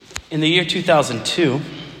In the year 2002,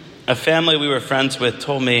 a family we were friends with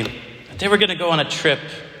told me that they were going to go on a trip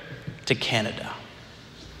to Canada.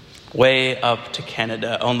 Way up to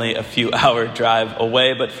Canada, only a few hour drive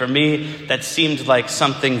away, but for me, that seemed like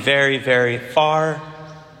something very, very far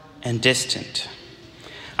and distant.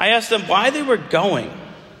 I asked them why they were going,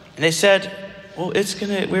 and they said, well,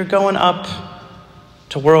 we're going up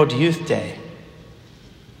to World Youth Day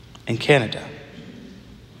in Canada.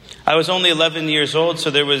 I was only 11 years old,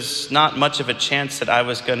 so there was not much of a chance that I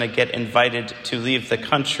was going to get invited to leave the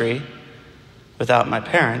country without my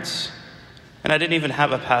parents. And I didn't even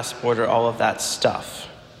have a passport or all of that stuff.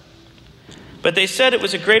 But they said it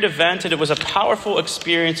was a great event and it was a powerful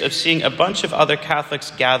experience of seeing a bunch of other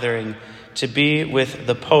Catholics gathering to be with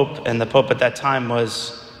the Pope. And the Pope at that time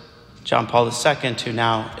was John Paul II, who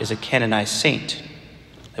now is a canonized saint.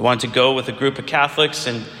 They wanted to go with a group of Catholics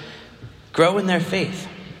and grow in their faith.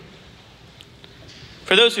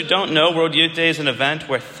 For those who don't know, World Youth Day is an event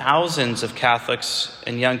where thousands of Catholics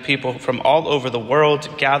and young people from all over the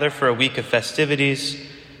world gather for a week of festivities,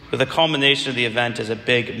 with the culmination of the event as a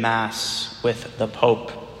big mass with the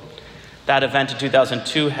Pope. That event in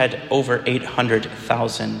 2002 had over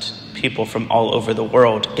 800,000 people from all over the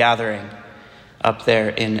world gathering up there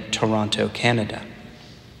in Toronto, Canada.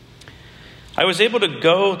 I was able to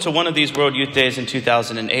go to one of these World Youth Days in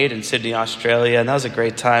 2008 in Sydney, Australia, and that was a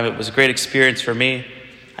great time. It was a great experience for me.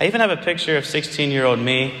 I even have a picture of 16-year-old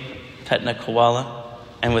me petting a koala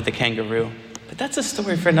and with a kangaroo. But that's a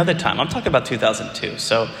story for another time. I'm talking about 2002,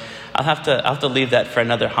 so I'll have to leave that for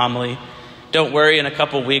another homily. Don't worry, in a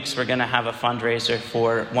couple weeks, we're going to have a fundraiser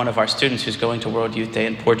for one of our students who's going to World Youth Day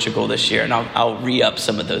in Portugal this year, and I'll re-up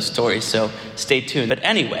some of those stories, so stay tuned. But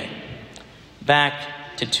anyway,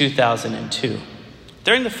 back to 2002.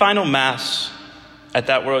 During the final Mass at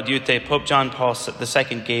that World Youth Day, Pope John Paul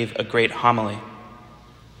II gave a great homily.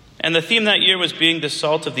 And the theme that year was being the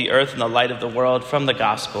salt of the earth and the light of the world from the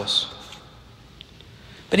Gospels.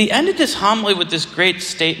 But he ended this homily with this great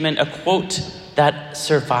statement, a quote that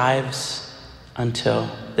survives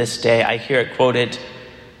until this day. I hear it quoted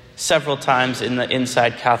several times in the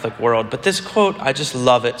inside Catholic world. But this quote, I just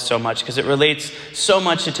love it so much because it relates so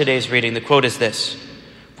much to today's reading. The quote is this: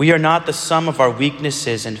 "We are not the sum of our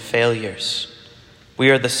weaknesses and failures.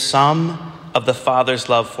 We are the sum of the Father's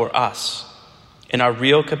love for us, in our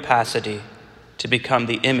real capacity to become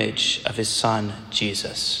the image of his Son,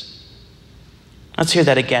 Jesus." Let's hear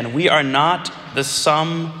that again. We are not the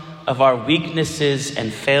sum of our weaknesses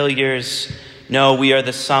and failures. No, we are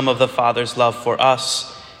the sum of the Father's love for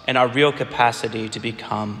us and our real capacity to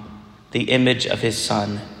become the image of his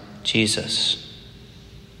Son, Jesus.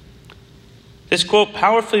 This quote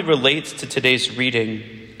powerfully relates to today's reading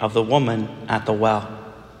of the woman at the well.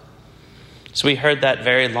 So we heard that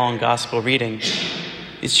very long gospel reading.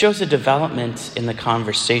 It shows a development in the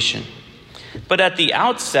conversation. But at the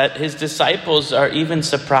outset, his disciples are even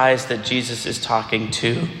surprised that Jesus is talking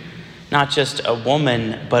to not just a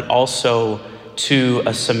woman, but also to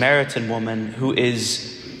a Samaritan woman who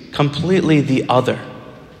is completely the other.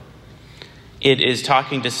 It is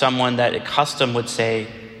talking to someone that a custom would say,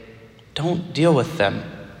 don't deal with them.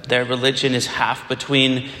 Their religion is half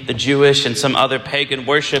between the Jewish and some other pagan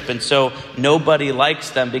worship, and so nobody likes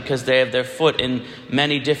them because they have their foot in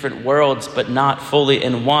many different worlds, but not fully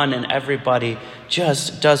in one, and everybody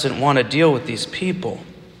just doesn't want to deal with these people.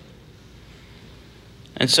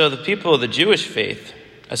 And so the people of the Jewish faith,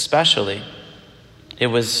 especially, it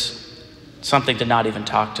was something to not even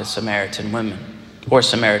talk to Samaritan women or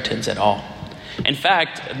Samaritans at all. In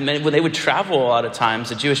fact, when they would travel a lot of times,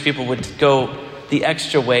 the Jewish people would go the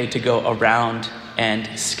extra way to go around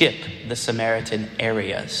and skip the Samaritan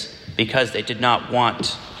areas because they did not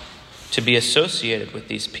want to be associated with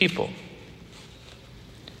these people.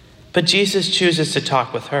 But Jesus chooses to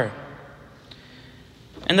talk with her.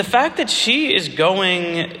 And the fact that she is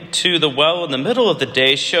going to the well in the middle of the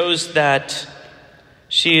day shows that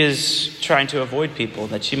she is trying to avoid people,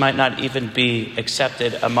 that she might not even be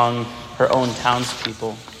accepted among her own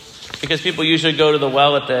townspeople. Because people usually go to the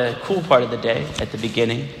well at the cool part of the day, at the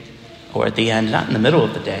beginning, or at the end, not in the middle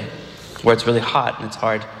of the day, where it's really hot and it's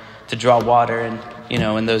hard to draw water. And,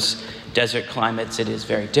 in those desert climates, it is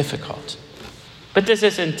very difficult. But this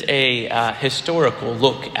isn't a historical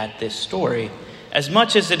look at this story, as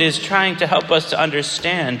much as it is trying to help us to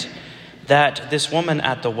understand that this woman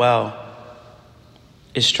at the well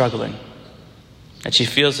is struggling, that she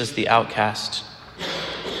feels as the outcast.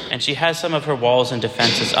 And she has some of her walls and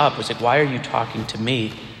defenses up. It's like, why are you talking to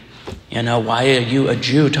me? Why are you, a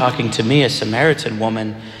Jew, talking to me, a Samaritan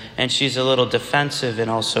woman? And she's a little defensive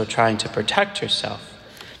and also trying to protect herself.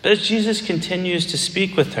 But as Jesus continues to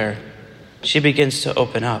speak with her, she begins to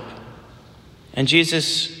open up. And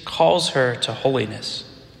Jesus calls her to holiness.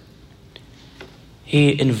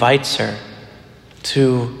 He invites her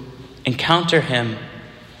to encounter him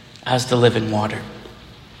as the living water.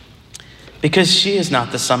 Because she is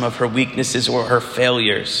not the sum of her weaknesses or her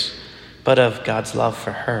failures, but of God's love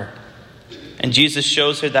for her. And Jesus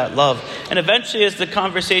shows her that love. And eventually, as the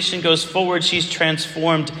conversation goes forward, she's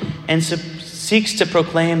transformed and seeks to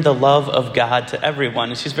proclaim the love of God to everyone.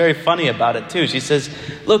 And she's very funny about it too. She says,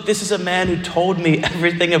 look, this is a man who told me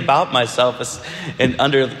everything about myself. And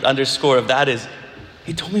underscore of that is,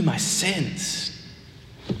 he told me my sins.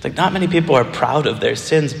 It's like not many people are proud of their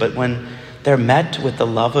sins, but when they're met with the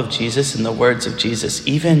love of Jesus and the words of Jesus,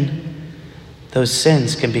 even those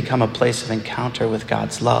sins can become a place of encounter with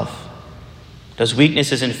God's love. Those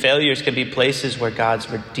weaknesses and failures can be places where God's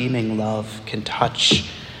redeeming love can touch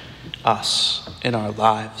us in our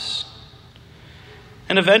lives.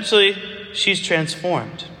 And eventually, she's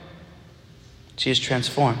transformed. She is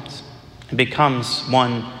transformed and becomes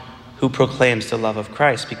one who proclaims the love of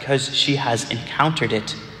Christ because she has encountered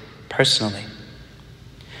it personally.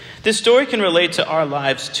 This story can relate to our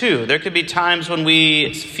lives too. There could be times when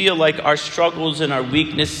we feel like our struggles and our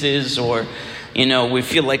weaknesses, or, we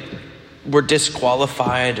feel like we're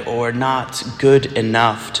disqualified or not good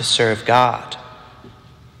enough to serve God.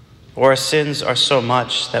 Or our sins are so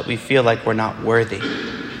much that we feel like we're not worthy.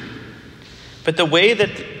 But the way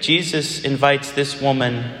that Jesus invites this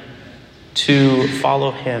woman to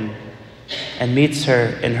follow him and meets her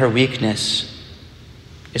in her weakness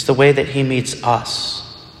is the way that he meets us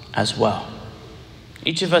as well.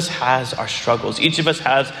 Each of us has our struggles. Each of us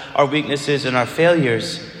has our weaknesses and our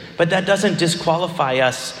failures. But that doesn't disqualify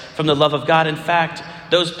us from the love of God. In fact,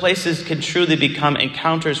 those places can truly become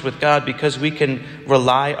encounters with God because we can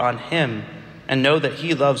rely on him and know that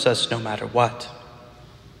he loves us no matter what.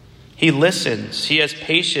 He listens, he has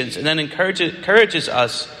patience, and then encourages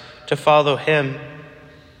us to follow him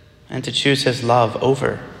and to choose his love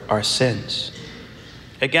over our sins.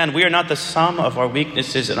 Again, we are not the sum of our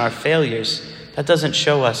weaknesses and our failures. That doesn't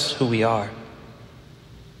show us who we are.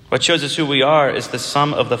 What shows us who we are is the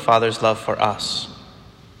sum of the Father's love for us,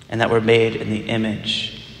 and that we're made in the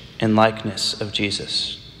image and likeness of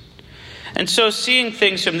Jesus. And so seeing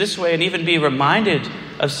things from this way, and even be reminded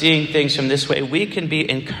of seeing things from this way, we can be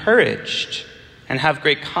encouraged and have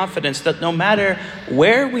great confidence that no matter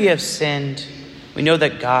where we have sinned, we know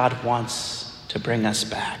that God wants to bring us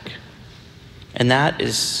back. And that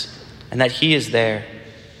he is there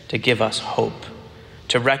to give us hope,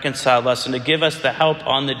 to reconcile us, and to give us the help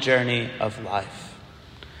on the journey of life.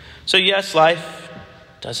 So yes, life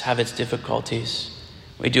does have its difficulties.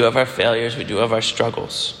 We do have our failures. We do have our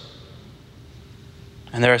struggles.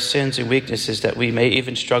 And there are sins and weaknesses that we may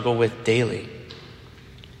even struggle with daily.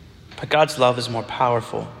 But God's love is more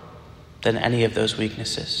powerful than any of those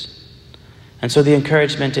weaknesses. And so the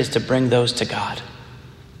encouragement is to bring those to God,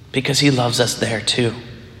 because he loves us there too.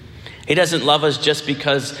 He doesn't love us just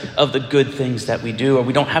because of the good things that we do, or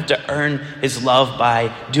we don't have to earn his love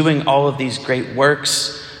by doing all of these great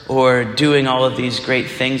works or doing all of these great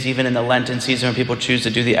things, even in the Lenten season when people choose to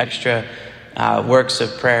do the extra works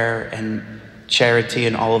of prayer and charity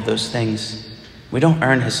and all of those things. We don't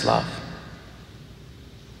earn his love.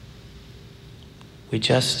 We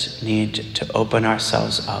just need to open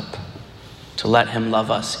ourselves up to let him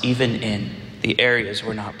love us, even in the areas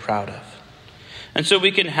we're not proud of. And so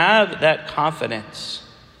we can have that confidence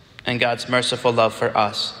in God's merciful love for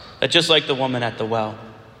us, that just like the woman at the well,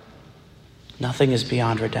 nothing is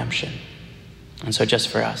beyond redemption. And so just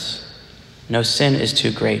for us, no sin is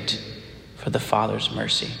too great for the Father's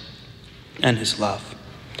mercy and his love.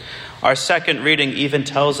 Our second reading even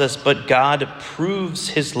tells us, but God proves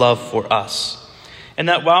his love for us, and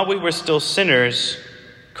that while we were still sinners,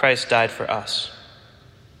 Christ died for us.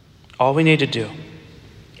 All we need to do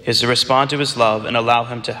is to respond to his love and allow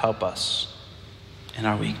him to help us in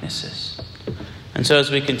our weaknesses. And so as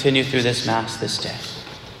we continue through this Mass this day,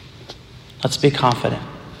 let's be confident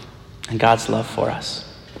in God's love for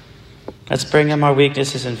us. Let's bring him our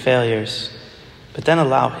weaknesses and failures, but then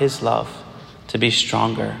allow his love to be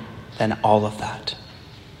stronger than all of that.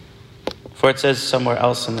 For it says somewhere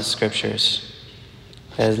else in the scriptures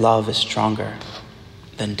that his love is stronger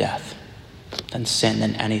than death, than sin,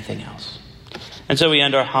 than anything else. And so we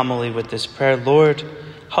end our homily with this prayer: Lord,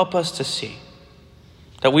 help us to see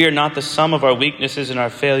that we are not the sum of our weaknesses and our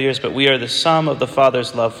failures, but we are the sum of the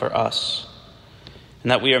Father's love for us,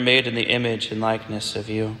 and that we are made in the image and likeness of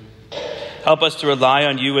you. Help us to rely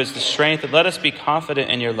on you as the strength, and let us be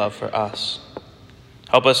confident in your love for us.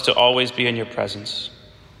 Help us to always be in your presence.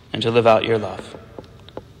 and to live out your love.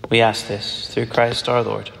 We ask this through Christ our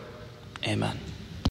Lord. Amen.